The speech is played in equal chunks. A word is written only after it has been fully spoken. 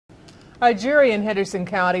A jury in Henderson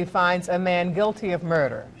County finds a man guilty of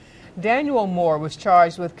murder. Daniel Moore was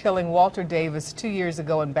charged with killing Walter Davis 2 years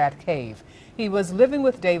ago in Bat Cave. He was living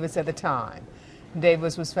with Davis at the time.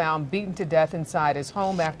 Davis was found beaten to death inside his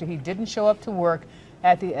home after he didn't show up to work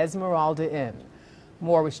at the Esmeralda Inn.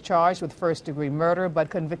 Moore was charged with first-degree murder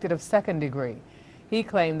but convicted of second-degree. He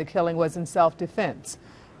claimed the killing was in self-defense.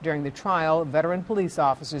 During the trial, veteran police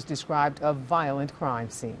officers described a violent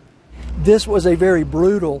crime scene. This was a very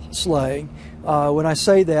brutal slaying. When I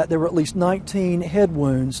say that, there were at least 19 head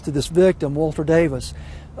wounds to this victim, Walter Davis,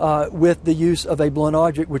 with the use of a blunt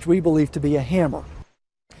object, which we believe to be a hammer.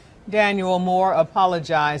 Daniel Moore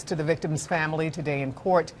apologized to the victim's family today in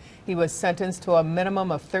court. He was sentenced to a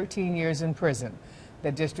minimum of 13 years in prison.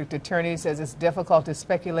 The district attorney says it's difficult to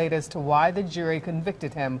speculate as to why the jury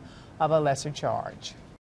convicted him of a lesser charge.